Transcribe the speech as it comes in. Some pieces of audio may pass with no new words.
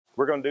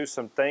We're going to do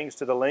some things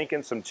to the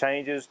Lincoln, some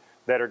changes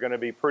that are going to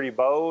be pretty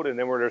bold, and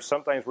then there's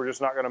some things we're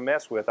just not going to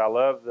mess with. I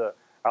love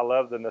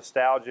the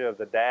nostalgia of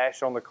the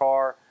dash on the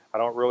car. I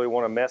don't really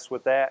want to mess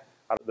with that.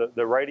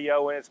 The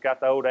radio in it's got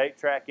the old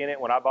 8-track in it.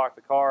 When I bought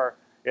the car,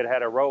 it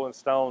had a Rolling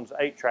Stones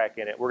 8-track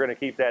in it. We're going to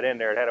keep that in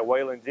there. It had a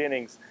Waylon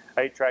Jennings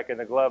 8-track in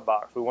the glove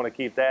box. We want to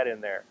keep that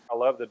in there. I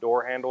love the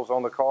door handles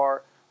on the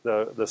car,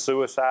 the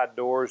suicide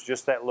doors.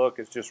 Just that look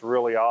is just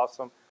really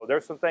awesome.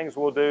 There's some things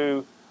we'll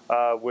do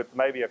with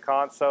maybe a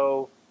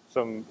console,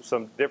 some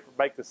different,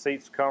 make the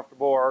seats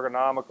comfortable,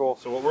 ergonomical.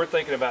 So what we're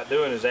thinking about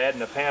doing is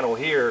adding a panel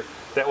here.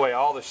 That way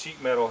all the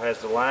sheet metal has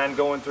the line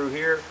going through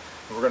here.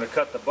 And we're going to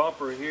cut the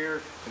bumper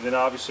here, and then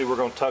obviously we're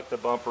going to tuck the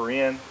bumper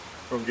in.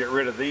 We're going to get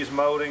rid of these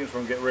moldings,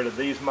 we're going to get rid of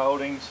these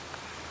moldings,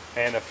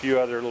 and a few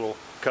other little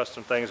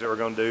custom things that we're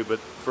going to do. But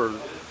for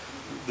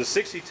the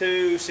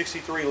 62,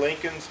 63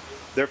 Lincolns,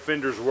 their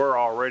fenders were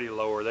already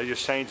lower. They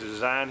just changed the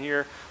design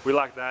here. We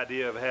like the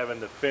idea of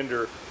having the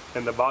fender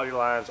and the body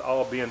lines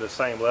all being the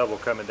same level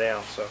coming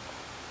down. So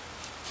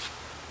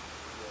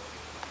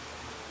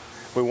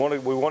we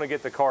want to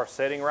get the car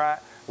setting right,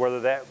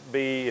 whether that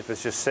be if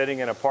it's just sitting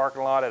in a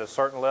parking lot at a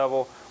certain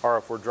level or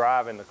if we're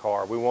driving the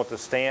car. We want the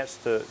stance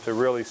to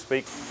really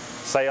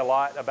say a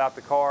lot about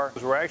the car.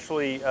 We're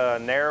actually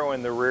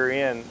narrowing the rear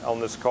end on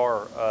this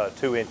car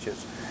 2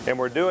 inches. And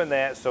we're doing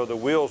that so the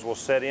wheels will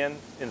set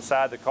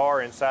inside the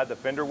car, inside the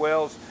fender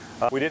wells.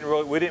 We didn't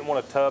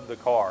want to tub the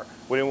car.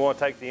 We didn't want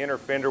to take the inner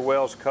fender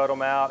wells, cut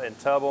them out and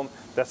tub them.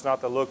 That's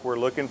not the look we're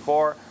looking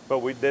for. But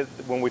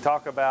when we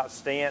talk about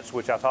stance,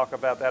 which I talk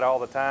about that all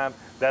the time,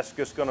 that's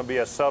just going to be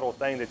a subtle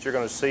thing that you're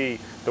going to see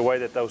the way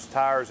that those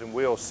tires and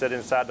wheels sit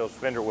inside those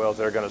fender wells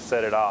that are going to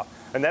set it off.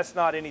 And that's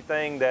not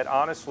anything that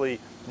honestly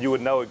you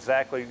would know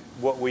exactly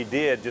what we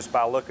did just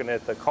by looking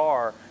at the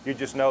car. You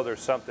just know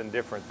there's something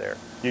different there.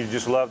 You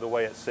just love the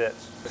way it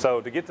sits.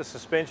 So to get the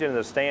suspension and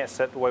the stance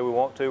set the way we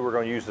want to, we're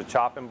going to use the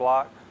chopping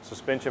block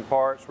suspension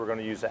parts. We're going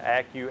to use the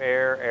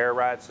AccuAir air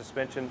ride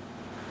suspension.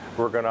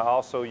 We're going to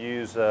also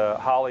use a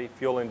Holley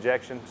fuel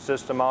injection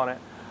system on it.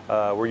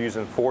 We're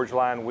using Forge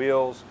Line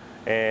wheels.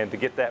 And to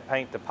get that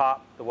paint to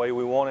pop the way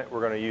we want it,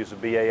 we're going to use a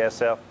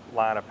BASF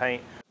line of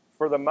paint.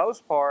 For the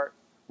most part,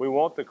 we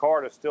want the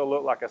car to still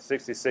look like a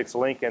 66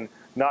 Lincoln,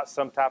 not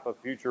some type of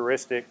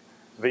futuristic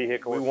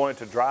vehicle. We want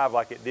it to drive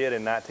like it did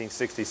in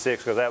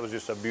 1966 because that was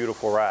just a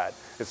beautiful ride.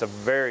 It's a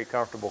very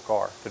comfortable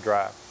car to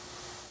drive.